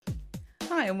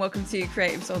Hi, and welcome to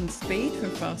Creatives on Speed from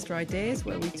Faster Ideas,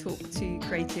 where we talk to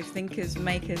creative thinkers,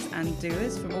 makers, and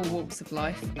doers from all walks of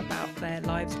life about their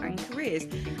lives and careers.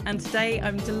 And today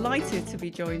I'm delighted to be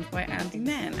joined by Andy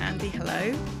Nairn. Andy,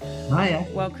 hello. Hiya.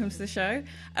 Welcome to the show.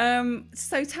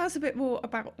 So tell us a bit more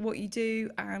about what you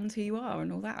do and who you are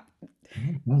and all that.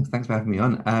 Yeah, thanks for having me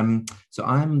on. So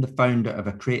I'm the founder of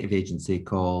a creative agency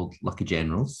called Lucky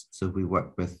Generals. So we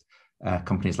work with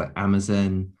companies like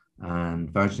Amazon and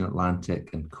Virgin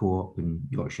Atlantic and Co-op and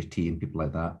Yorkshire Tea and people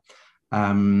like that.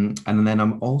 And then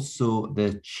I'm also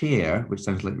the chair, which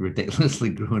sounds like ridiculously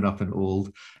grown up and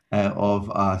old,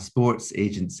 of a sports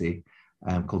agency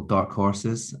called Dark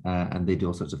Horses, and they do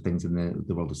all sorts of things in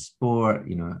the world of sport,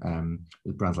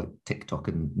 with brands like TikTok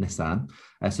and Nissan.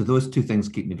 So those two things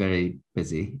keep me very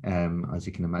busy, as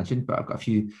you can imagine. But I've got a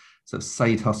few sort of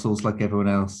side hustles like everyone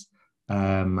else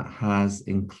has,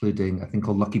 including a thing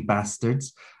called Lucky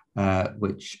Bastards,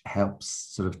 which helps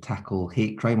sort of tackle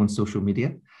hate crime on social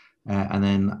media. And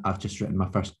then I've just written my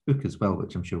first book as well,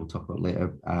 which I'm sure we'll talk about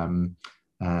later,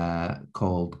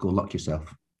 called Go Luck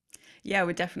Yourself. Yeah,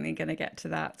 we're definitely going to get to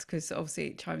that because obviously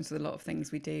it chimes with a lot of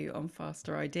things we do on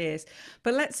Faster Ideas.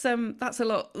 But let's that's a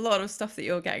lot of stuff that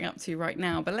you're getting up to right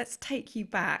now. But let's take you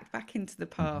back into the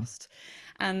Mhm. past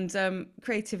and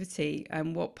creativity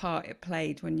and what part it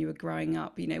played when you were growing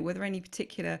up. You know, were there any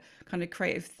particular kind of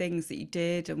creative things that you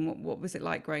did, and what was it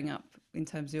like growing up in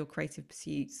terms of your creative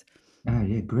pursuits? Oh,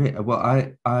 yeah, great. Well,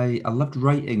 I loved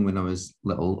writing when I was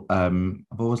little.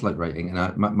 I've always liked writing,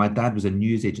 and my dad was a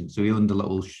news agent, so he owned a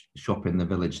little shop in the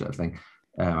village, sort of thing.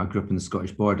 I grew up in the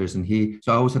Scottish borders, and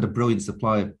so I always had a brilliant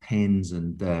supply of pens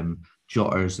and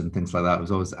jotters and things like that. I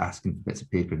was always asking for bits of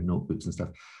paper and notebooks and stuff.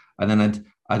 And then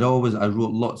I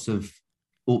wrote lots of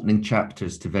opening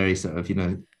chapters to very sort of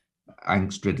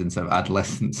angst-ridden sort of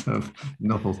adolescent sort of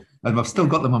novels. And I've still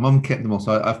Yeah. got them. My mum kept them all,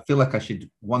 so I feel like I should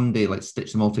one day like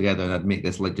stitch them all together, and I'd make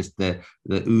this like just the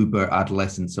uber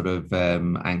adolescent sort of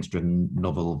angst-ridden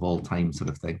novel of all time sort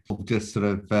of thing. Just sort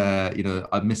of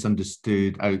I'm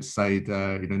misunderstood outside.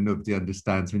 Nobody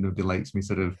understands me, nobody likes me.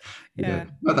 Sort of, Yeah.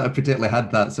 not that I particularly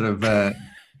had that sort of.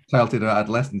 Childhood or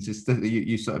adolescence, it's that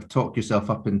you sort of talk yourself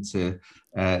up into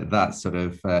that sort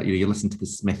of you listen to the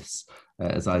Smiths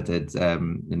as I did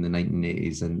in the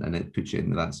 1980s, and it puts you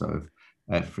into that sort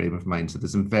of frame of mind. So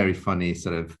there's some very funny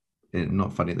sort of,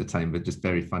 not funny at the time, but just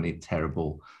very funny,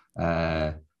 terrible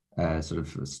sort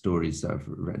of stories that I've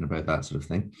written about that sort of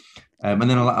thing. And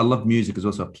then I love music as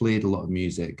well. So I played a lot of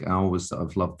music. I always sort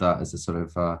of loved that as a sort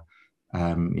of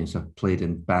so I've played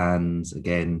in bands,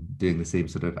 again, doing the same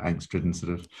sort of angst-ridden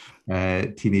sort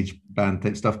of teenage band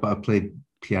type stuff, but I played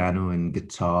piano and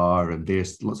guitar and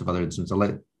various lots of other instruments. I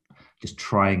like just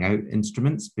trying out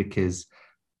instruments because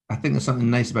I think there's something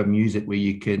nice about music where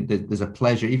there's a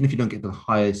pleasure, even if you don't get to the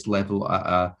highest level at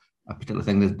a particular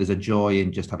thing, there's a joy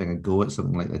in just having a go at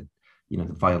something like the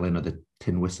violin or the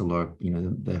tin whistle or,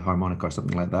 the harmonica or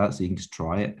something like that. So you can just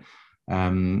try it.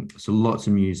 So lots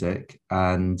of music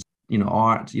and,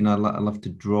 art, I love to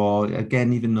draw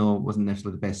again, even though it wasn't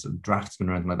necessarily the best sort of draftsman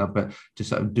or anything like that, but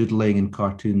just sort of doodling and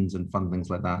cartoons and fun things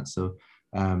like that. So,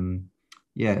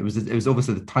 yeah, it was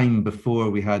obviously the time before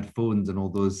we had phones and all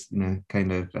those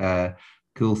kind of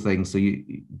cool things. So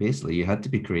you basically you had to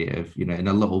be creative, in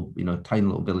a little tiny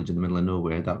little village in the middle of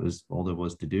nowhere. That was all there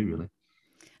was to do, really.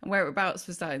 And whereabouts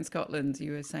was that in Scotland?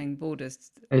 You were saying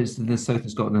borders. It's the Yeah. south of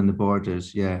Scotland and the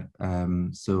borders, yeah.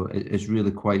 So it's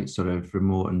really quite sort of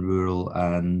remote and rural,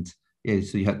 and yeah,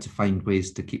 so you had to find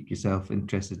ways to keep yourself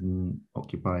interested and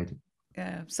occupied.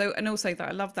 Yeah. So, and also that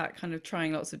I love that kind of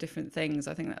trying lots of different things.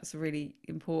 I think that's really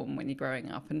important when you're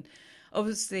growing up. And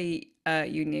obviously,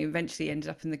 you eventually ended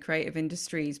up in the creative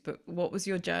industries. But what was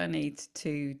your journey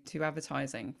to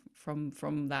advertising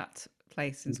from that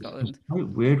place in It was Scotland? quite a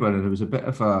weird one, and it was a bit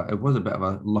of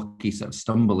a lucky sort of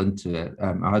stumble into it.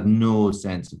 I had no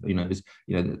sense of,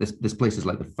 this place is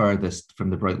like the furthest from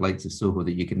the bright lights of Soho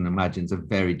that you can imagine. It's a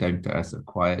very down to earth, sort of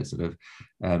quiet sort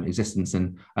of existence,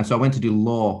 and so I went to do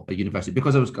law at university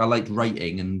because I liked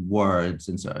writing and words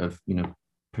and sort of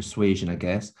persuasion, I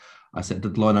guess. I said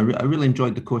did law, and I really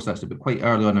enjoyed the course actually, but quite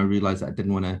early on I realized that I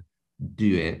didn't want to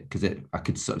do it because I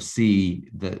could sort of see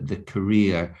the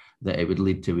career that it would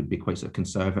lead to would be quite sort of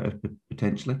conservative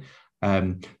potentially.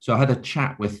 So I had a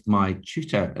chat with my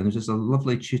tutor, and there's just a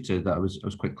lovely tutor that I was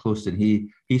quite close to. And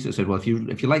he sort of said, well, if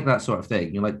you like that sort of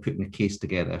thing, you like putting a case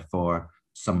together for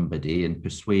somebody and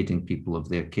persuading people of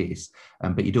their case,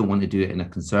 but you don't want to do it in a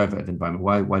conservative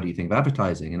environment. Why do you think of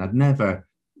advertising? And I'd never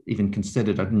even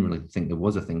considered. I didn't really think there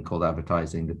was a thing called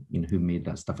advertising. That who made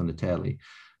that stuff on the telly.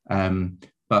 Um,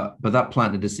 but that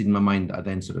planted a seed in my mind that I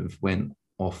then sort of went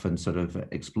often sort of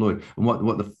explored. And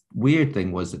what the weird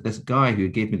thing was that this guy who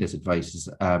gave me this advice is,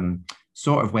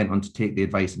 sort of went on to take the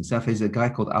advice himself. He's a guy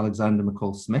called Alexander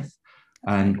McCall Smith,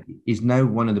 and he's now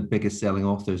one of the biggest selling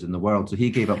authors in the world. So he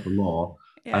gave up the law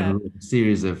and wrote a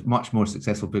series of much more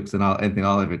successful books than anything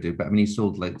I'll ever do. But I mean, he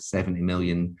sold like 70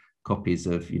 million copies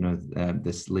of,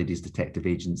 this ladies detective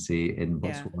agency in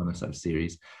Botswana sort of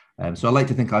series. So I like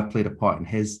to think I've played a part in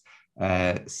his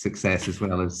success as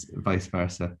well as vice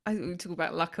versa. We talk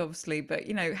about luck, obviously, but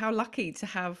how lucky to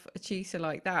have a tutor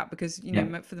like that, because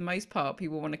for the most part,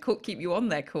 people want to keep you on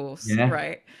their course,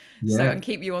 right? So, and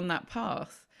keep you on that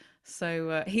path.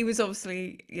 So he was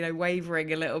obviously,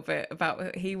 wavering a little bit about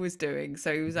what he was doing,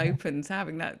 so he was open to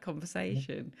having that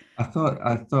conversation. I thought,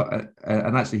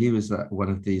 and actually, he was one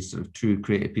of these sort of true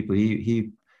creative people.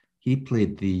 He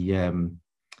played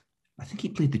I think he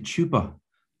played the tuba,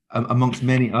 amongst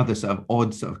many other sort of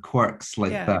odd sort of quirks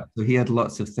like that. So he had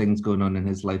lots of things going on in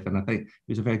his life, and I think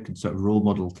he was a very good sort of role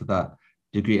model to that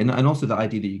degree. And also the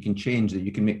idea that you can change, that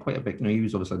you can make quite a big. He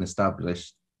was obviously an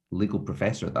established legal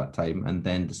professor at that time, and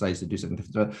then decides to do something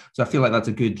different. So I feel like that's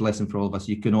a good lesson for all of us.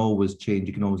 You can always change.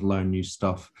 You can always learn new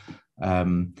stuff.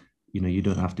 You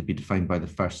don't have to be defined by the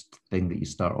first thing that you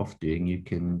start off doing. You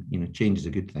can, change is a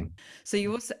good thing. So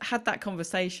you also had that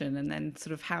conversation, and then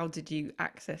sort of how did you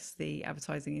access the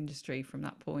advertising industry from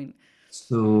that point?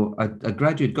 So I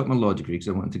graduated, got my law degree because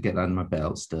I wanted to get that in my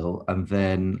belt still. And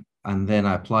then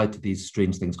I applied to these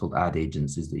strange things called ad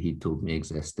agencies that he told me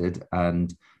existed,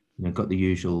 and got the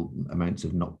usual amounts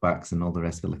of knockbacks and all the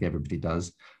rest of it, like everybody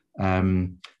does.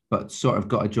 But sort of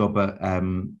got a job at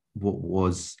what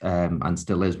was and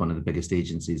still is one of the biggest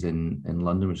agencies in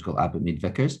London, which is called Abbott Mead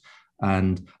Vickers.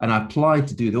 And I applied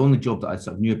to do the only job that I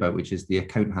sort of knew about, which is the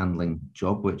account handling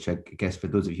job, which I guess for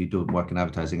those of you who don't work in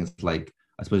advertising, it's like,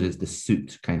 I suppose it's the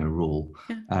suit kind of role.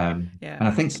 And I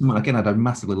think someone, again, I had a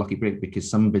massively lucky break because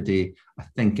somebody, I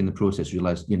think in the process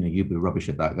realized, you'd be rubbish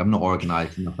at that. I'm not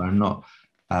organized enough. I'm not,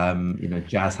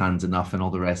 jazz hands enough and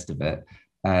all the rest of it.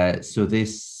 So they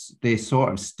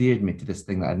sort of steered me to this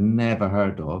thing that I'd never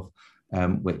heard of,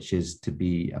 which is to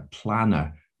be a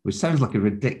planner, which sounds like a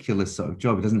ridiculous sort of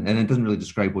job. It doesn't really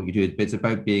describe what you do, but it's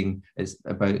about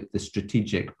the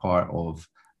strategic part of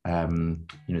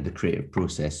the creative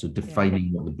process. So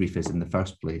defining what the brief is in the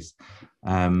first place.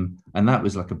 And that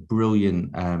was like a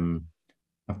brilliant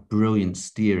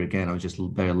steer. Again, I was just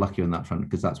very lucky on that front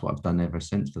because that's what I've done ever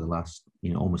since for the last,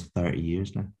 almost 30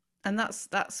 years now. And that's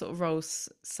that sort of role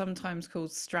sometimes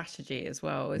called strategy as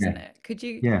well, isn't it? Could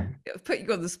you put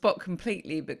you on the spot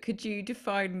completely, but could you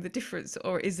define the difference,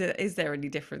 or is there any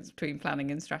difference between planning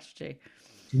and strategy?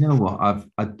 You know what?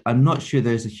 I'm not sure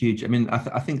there's a huge. I mean,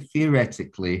 I think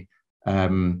theoretically,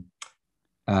 this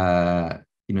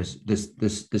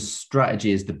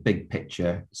strategy is the big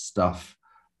picture stuff,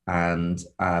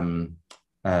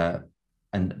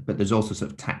 but there's also sort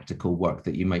of tactical work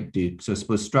that you might do. So I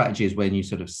suppose strategy is when you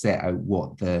sort of set out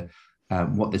what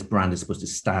this brand is supposed to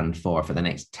stand for the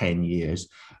next 10 years.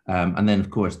 And then, of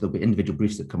course, there'll be individual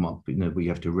briefs that come up, where you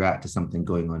have to react to something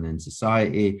going on in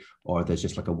society, or there's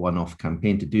just like a one-off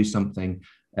campaign to do something,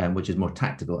 which is more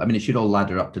tactical. I mean, it should all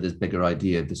ladder up to this bigger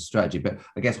idea of this strategy, but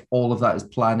I guess all of that is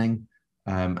planning.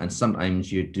 And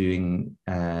sometimes you're doing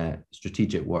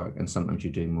strategic work, and sometimes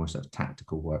you're doing more sort of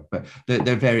tactical work. But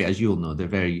they're very, as you'll know, they're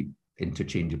very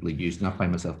interchangeably used, and I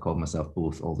find myself calling myself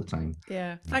both all the time.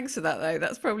 Yeah, thanks for that though.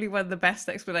 That's probably one of the best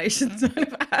explanations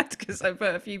I've had, because I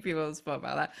put a few people on the spot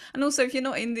about that. And also, if you're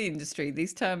not in the industry,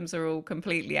 these terms are all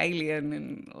completely alien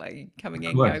and like coming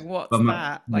in going, what's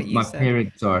that? Like you said, my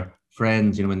parents are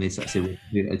friends, when they say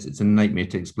it's a nightmare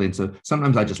to explain. So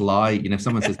sometimes I just lie. If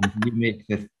someone says,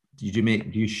 do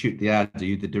you shoot the ads? Are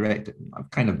you the director? I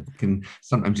kind of can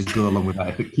sometimes just go along with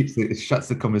that. If it shuts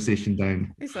the conversation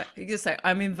down. It's like you just say,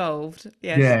 I'm involved.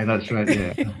 Yes. Yeah, that's right.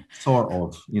 Yeah, sort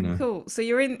of. Cool. So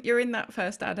you're in that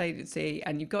first ad agency,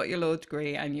 and you've got your law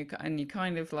degree, and you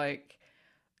kind of like,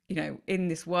 in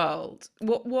this world.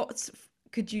 What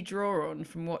could you draw on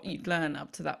from what you'd learned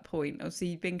up to that point? Obviously,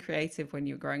 you'd been creative when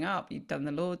you were growing up. You'd done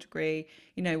the law degree.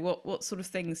 What sort of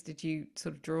things did you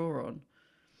sort of draw on?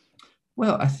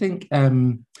 Well, I think,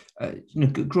 growing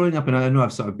up, and I know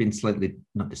I've sort of been slightly,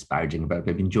 not disparaging about it,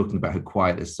 but I've been joking about how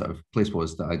quiet this sort of place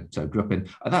was that I sort of grew up in.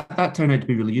 That turned out to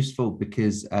be really useful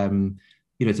because,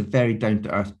 it's a very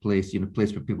down-to-earth place,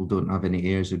 place where people don't have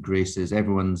any airs or graces.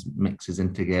 Everyone's mixes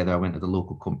in together. I went to the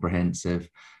local comprehensive.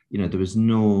 There was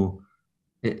no,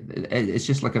 it's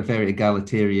just like a very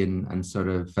egalitarian and sort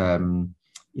of,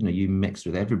 you mix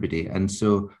with everybody. And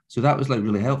so that was like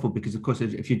really helpful because, of course,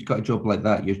 if you've got a job like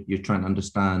that, you're trying to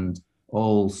understand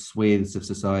all swathes of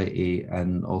society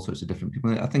and all sorts of different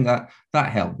people. I think that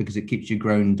helped because it keeps you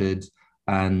grounded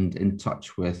and in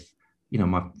touch with,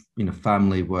 my,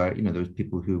 family were, there was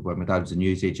people who were, my dad was a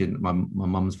news agent, my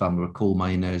mum's family were coal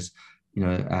miners,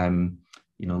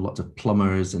 lots of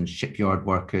plumbers and shipyard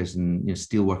workers and,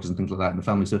 steel workers and things like that in the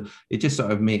family. So it just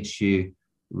sort of makes you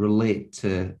relate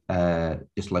to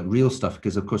just like real stuff,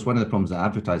 because of course one of the problems that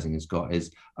advertising has got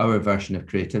is our version of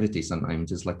creativity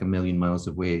sometimes is like a million miles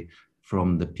away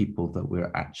from the people that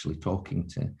we're actually talking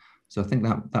to. So I think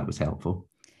that was helpful.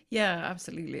 Yeah,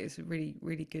 absolutely. It's a really,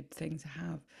 really good thing to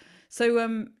have.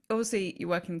 So, obviously, you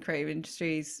work in creative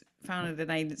industries, founded an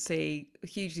agency, a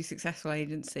hugely successful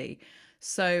agency.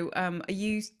 So, do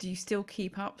you still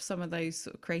keep up some of those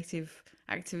sort of creative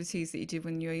activities that you did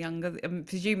when you were younger? I'm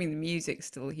presuming the music's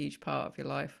still a huge part of your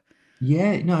life.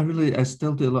 Yeah, no, I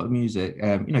still do a lot of music.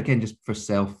 Again, just for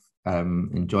self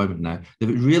enjoyment now. The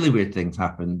really weird things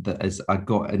happened that as I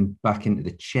got back into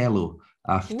the cello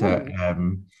after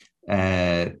Ooh.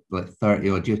 like 30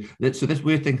 odd years. So this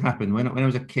weird thing happened when I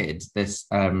was a kid. This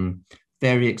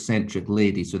very eccentric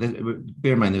lady. So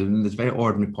bear in mind, there's this very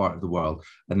ordinary part of the world,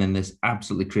 and then this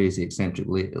absolutely crazy eccentric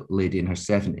lady in her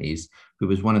 70s, who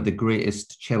was one of the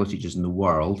greatest cello teachers in the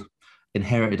world,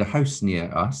 inherited a house near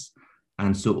us,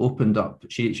 and so opened up.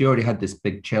 She already had this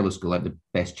big cello school, like the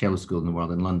best cello school in the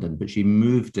world in London, but she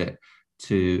moved it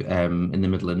to in the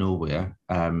middle of nowhere,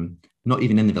 not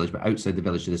even in the village, but outside the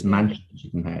village, to this Yeah. mansion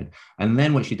she'd inherited. And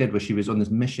then what she did was she was on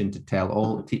this mission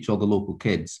to teach all the local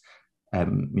kids,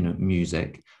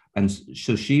 music. And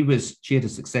so she had a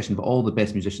succession of all the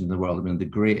best musicians in the world. I mean, the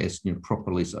greatest,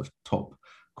 properly sort of top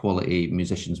quality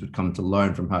musicians would come to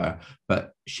learn from her,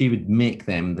 but she would make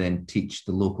them then teach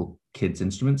the local kids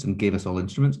instruments and gave us all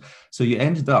instruments. So you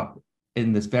ended up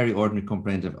in this very ordinary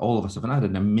comprehensive, all of us have, and I had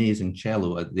an amazing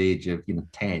cello at the age of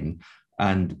 10,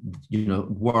 and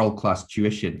world-class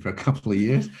tuition for a couple of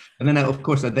years. And then of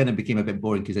course it became a bit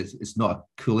boring because it's not a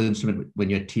cool instrument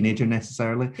when you're a teenager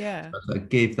necessarily. Yeah. So I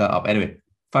gave that up. Anyway,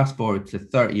 fast forward to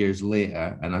 30 years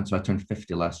later, and so I turned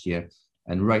 50 last year,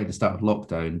 and right at the start of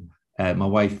lockdown, my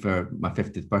wife for my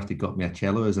 50th birthday got me a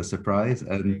cello as a surprise,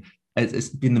 and it's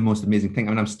been the most amazing thing.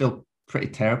 I mean, I'm still pretty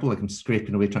terrible, like I'm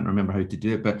scraping away trying to remember how to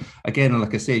do it, but again,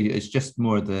 like I say, it's just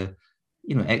more the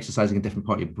exercising a different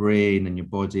part of your brain and your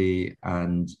body,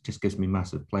 and just gives me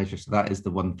massive pleasure. So that is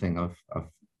the one thing I've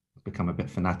become a bit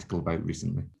fanatical about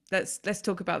recently. Let's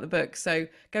talk about the book. So,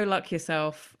 Go Luck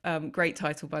Yourself. Great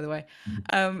title, by the way.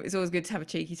 It's always good to have a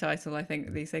cheeky title, I think,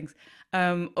 with these things.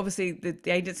 Obviously, the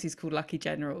agency is called Lucky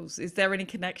Generals. Is there any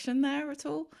connection there at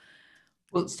all?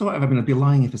 Well, sort of. I mean, I'd be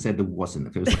lying if I said there wasn't.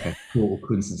 If it was like a total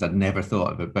coincidence, I'd never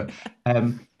thought of it. But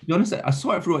to be honest, I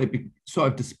sort of wrote it sort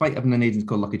of despite having an agent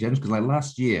called Lucky Gems, because like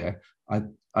last year, I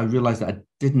realized that I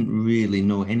didn't really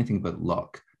know anything about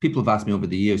luck. People have asked me over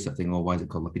the years something, oh, why is it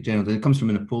called Lucky Generals? And it comes from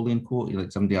a Napoleon quote.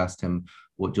 Like somebody asked him,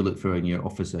 what do you look for in your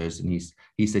officers? And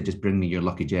he said, just bring me your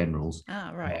lucky generals.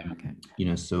 Ah, right.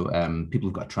 Okay. So people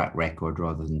have got a track record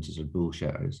rather than just sort of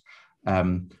bullshitters.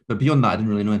 But beyond that, I didn't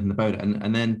really know anything about it.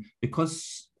 And then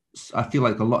because I feel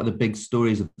like a lot of the big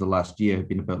stories of the last year have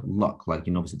been about luck, like,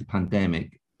 obviously the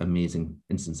pandemic, amazing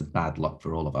instance of bad luck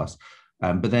for all of us.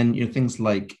 But then, things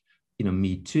like,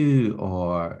 Me Too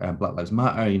or Black Lives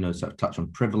Matter, sort of touch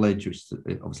on privilege, which is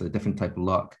obviously a different type of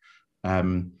luck.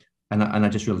 And I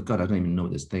just realized, God, I don't even know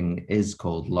what this thing is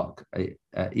called luck,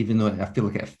 even though I feel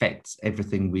like it affects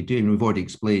everything we do. And we've already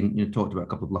explained, talked about a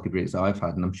couple of lucky breaks that I've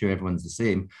had, and I'm sure everyone's the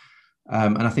same.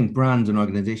 And I think brands and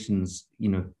organizations,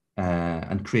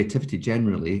 and creativity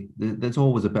generally, there's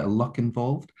always a bit of luck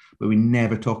involved, but we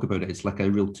never talk about it. It's like a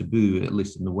real taboo, at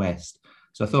least in the West.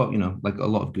 So I thought, like a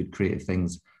lot of good creative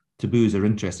things, taboos are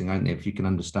interesting, aren't they? If you can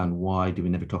understand why do we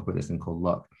never talk about this thing called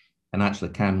luck, and actually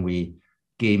can we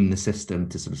game the system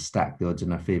to sort of stack the odds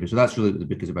in our favor? So that's really what the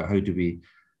book is about. How do we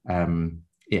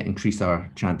increase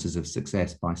our chances of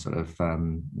success by sort of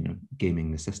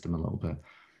gaming the system a little bit?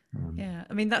 Yeah,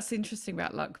 I mean that's interesting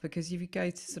about luck, because if you go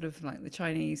to sort of like the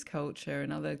Chinese culture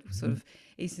and other sort of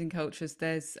Eastern cultures,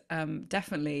 there's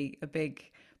definitely a big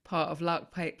part of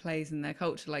luck plays in their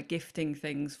culture, like gifting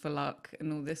things for luck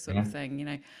and all this sort of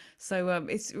thing. So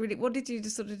it's really, what did you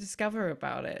just sort of discover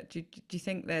about it? Do you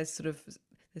think there's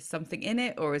something in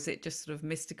it, or is it just sort of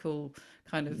mystical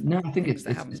kind of No, I think things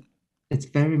that happen? it's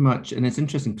very much, and it's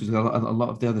interesting because a lot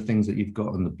of the other things that you've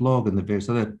got on the blog and the various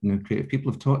other creative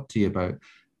people have talked to you about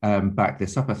back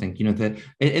this up. I think that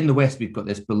in the West we've got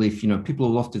this belief. People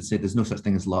will often say there's no such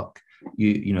thing as luck.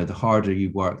 The harder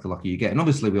you work, the luckier you get, and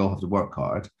obviously we all have to work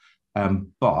hard.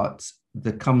 But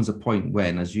there comes a point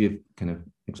when, as you've kind of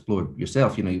explored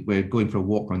yourself, we're going for a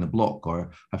walk around the block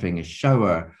or having a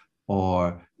shower,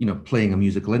 or, you know, playing a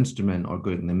musical instrument or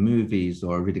going to the movies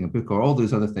or reading a book or all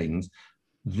those other things,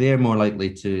 they're more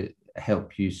likely to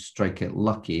help you strike it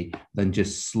lucky than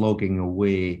just slogging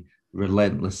away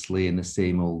relentlessly in the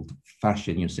same old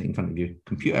fashion, you know, sitting in front of your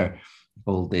computer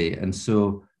all day. And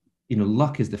so, you know,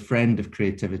 luck is the friend of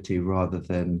creativity rather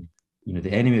than, you know,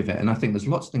 the enemy of it. And I think there's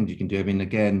lots of things you can do. I mean,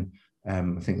 again, I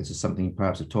think this is something you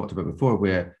perhaps have talked about before,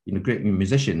 where, you know, great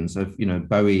musicians have, you know,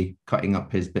 Bowie cutting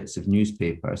up his bits of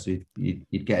newspaper. So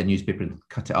you'd get a newspaper and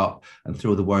cut it up and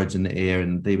throw the words in the air,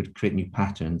 and they would create new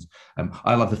patterns.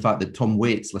 I love the fact that Tom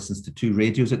Waits listens to two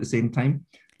radios at the same time,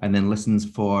 and then listens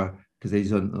for, because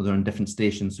they're on different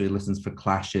stations, so he listens for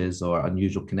clashes or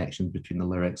unusual connections between the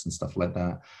lyrics and stuff like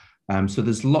that. So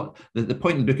there's a lot. The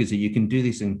point of the book is that you can do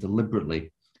these things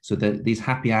deliberately, so that these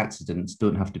happy accidents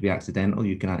don't have to be accidental.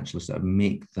 You can actually sort of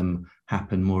make them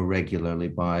happen more regularly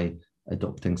by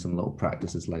adopting some little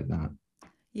practices like that.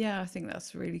 Yeah, I think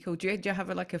that's really cool. Do you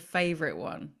have like a favorite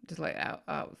one, just like Yeah,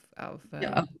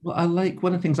 well, I like,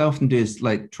 one of the things I often do is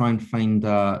like try and find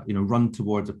you know, run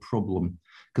towards a problem,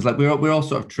 because like we're all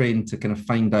sort of trained to kind of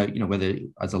find out, you know, whether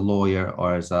as a lawyer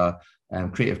or as a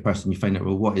creative person, you find out,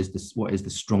 well, what is the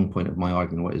strong point of my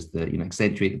argument, what is the, you know,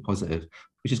 accentuate the positive,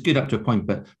 which is good up to a point,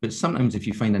 but sometimes if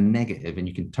you find a negative and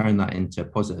you can turn that into a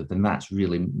positive, then that's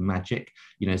really magic.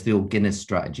 You know, it's the old Guinness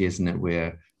strategy, isn't it,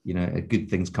 where, you know, good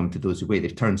things come to those who wait.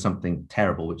 They've turned something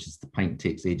terrible, which is the pint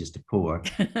takes ages to pour,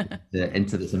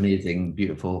 into this amazing,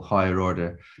 beautiful, higher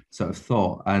order sort of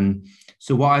thought. And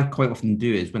so what I quite often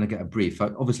do is when I get a brief,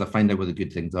 obviously I find out what the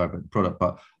good things are about the product,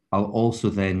 but I'll also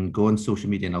then go on social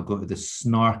media and I'll go to the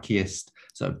snarkiest,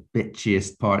 sort of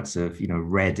bitchiest parts of, you know,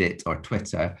 Reddit or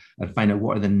Twitter, and find out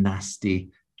what are the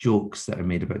nasty jokes that are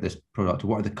made about this product,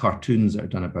 what are the cartoons that are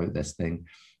done about this thing.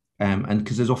 And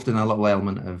because there's often a little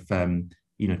element of,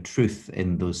 you know, truth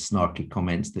in those snarky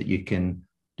comments that you can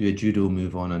do a judo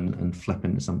move on and flip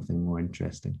into something more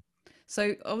interesting.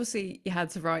 So obviously you had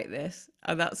to write this,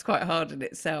 and that's quite hard in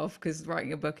itself because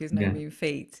writing a book is no Yeah. mean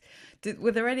feat.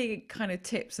 Were there any kind of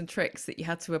tips and tricks that you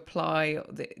had to apply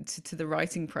to the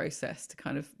writing process to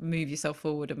kind of move yourself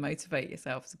forward and motivate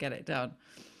yourself to get it done?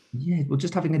 Yeah, well,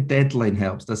 just having a deadline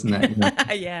helps, doesn't it? You know,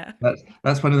 Yeah.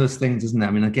 that's one of those things, isn't it?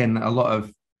 I mean, again, a lot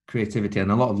of creativity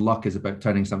and a lot of luck is about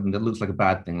turning something that looks like a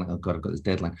bad thing, like, oh God, I've got this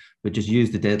deadline, but just use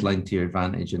the deadline to your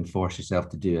advantage and force yourself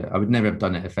to do it. I would never have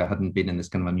done it if I hadn't been in this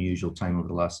kind of unusual time over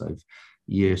the last sort of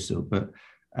year or so. But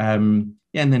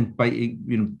yeah, and then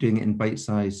you know, doing it in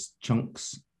bite-sized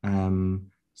chunks.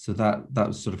 So that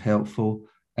was sort of helpful.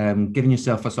 Giving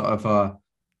yourself a sort of a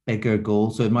bigger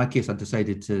goal. So in my case, I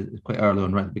decided to quite early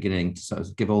on, right at the beginning, to sort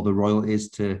of give all the royalties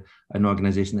to an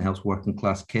organization that helps working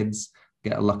class kids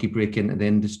get a lucky break into the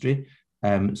industry.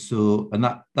 So, and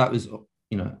that was,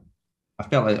 you know, I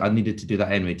felt like I needed to do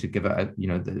that anyway to give it a, you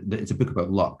know, it's a book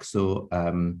about luck. So,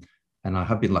 and I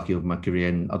have been lucky over my career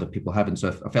and other people haven't. So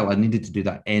I felt I needed to do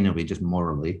that anyway, just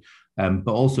morally.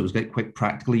 But also it was quite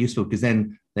practically useful, because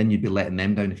then you'd be letting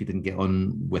them down if you didn't get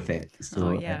on with it. Oh So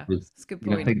it yeah, was, that's a good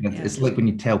you know, I point. think that Yeah. it's like when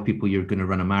you tell people you're going to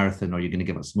run a marathon or you're going to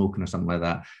give up smoking or something like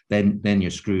that, then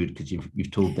you're screwed, because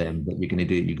you've told them that you're going to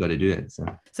do it, you got to do it. So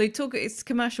So talk, it's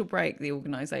Commercial Break, the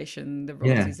organization the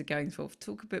yeah. royalties are going for.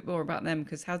 Talk a bit more about them,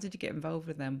 because how did you get involved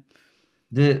with them?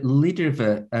 The leader of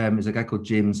it is a guy called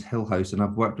James Hillhouse, and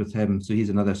I've worked with him. So he's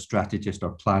another strategist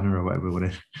or planner or whatever we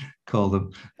want to call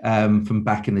them, from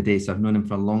back in the day. So I've known him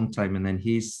for a long time, and then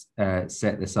he's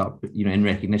set this up, you know, in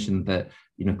recognition that,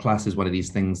 you know, class is one of these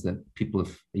things that people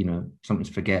have, you know, sometimes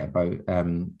forget about,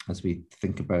 as we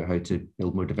think about how to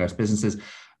build more diverse businesses.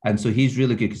 And so he's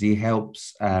really good because he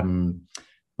helps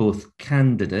both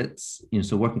candidates, you know,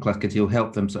 so working class kids, he'll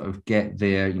help them sort of get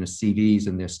their, you know, CVs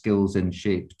and their skills in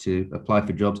shape to apply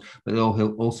for jobs, but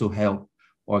he'll also help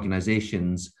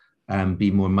organizations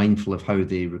be more mindful of how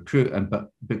they recruit, and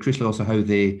but crucially also how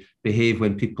they behave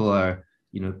when people are,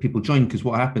 you know, people join. Because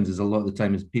what happens is a lot of the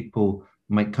time is people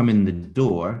might come in the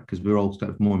door, because we're all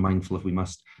sort of more mindful if we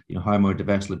must, you know, hire more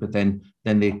diversely, but then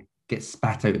they get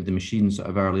spat out of the machine sort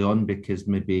of early on, because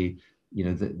maybe, you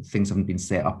know, things haven't been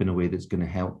set up in a way that's going to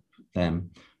help them.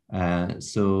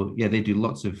 So yeah, they do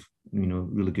lots of, you know,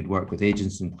 really good work with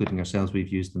agents, including ourselves. We've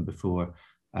used them before.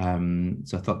 So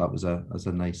I thought that was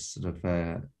a nice sort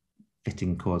of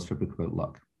fitting cause for a book about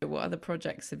luck. What other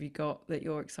projects have you got that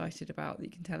you're excited about that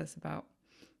you can tell us about?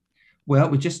 Well,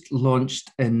 we just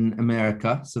launched in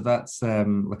America, so that's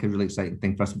like a really exciting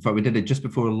thing for us. In fact, we did it just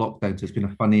before lockdown, so it's been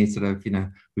a funny sort of,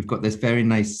 we've got this very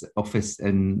nice office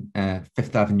in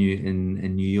Fifth Avenue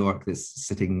in New York that's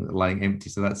lying empty.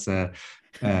 So that's Oh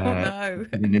no.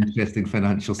 an interesting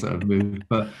financial sort of move,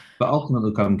 but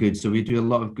ultimately come good. So we do a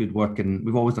lot of good work, and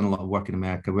we've always done a lot of work in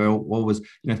America. We're always,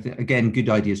 again, good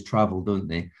ideas travel, don't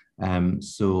they?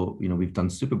 So we've done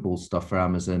Super Bowl stuff for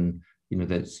Amazon.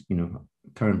 That's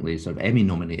currently sort of Emmy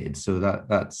nominated. So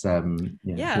that's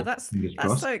yeah, that's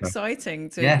crossed. so exciting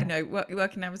to Yeah.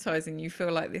 work in advertising. You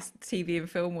feel like this TV and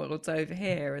film world's over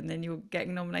here, and then you're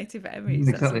getting nominated for Emmys.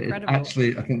 That's Exactly. incredible.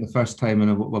 Actually, I think the first time,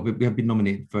 and well, we have been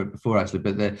nominated for before actually,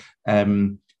 but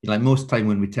like most time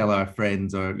when we tell our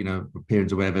friends or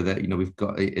parents or whatever that we've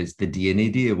got, it's the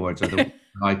D&AD awards or the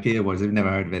IP awards. They've never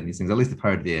heard of any of these things. At least they've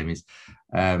heard of the Emmys.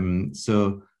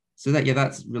 So that, yeah,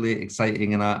 that's really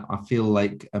exciting, and I feel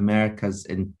like America's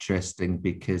interesting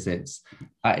because it's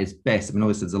at its best. I mean,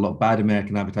 obviously there's a lot of bad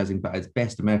American advertising, but at its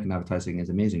best, American advertising is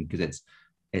amazing because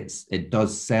it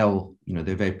does sell.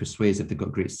 They're very persuasive. They've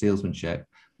got great salesmanship,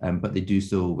 but they do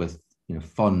so with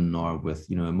fun or with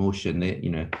emotion.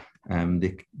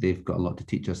 They've got a lot to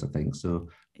teach us, I think. So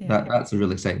that's a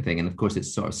really exciting thing, and of course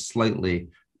it's sort of slightly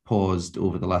paused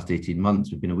over the last 18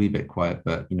 months. We've been a wee bit quiet,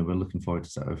 but we're looking forward to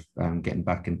sort of getting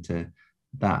back into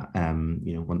that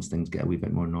once things get a wee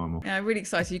bit more normal. Yeah, really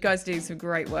excited. You guys are doing some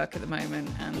great work at the moment,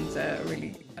 and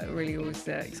really always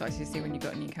excited to see when you've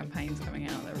got new campaigns coming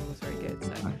out. They're always very good,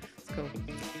 so it's cool.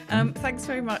 Thanks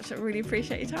very much. I really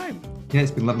appreciate your time. Yeah,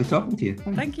 it's been lovely talking to you.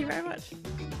 Thank you very much.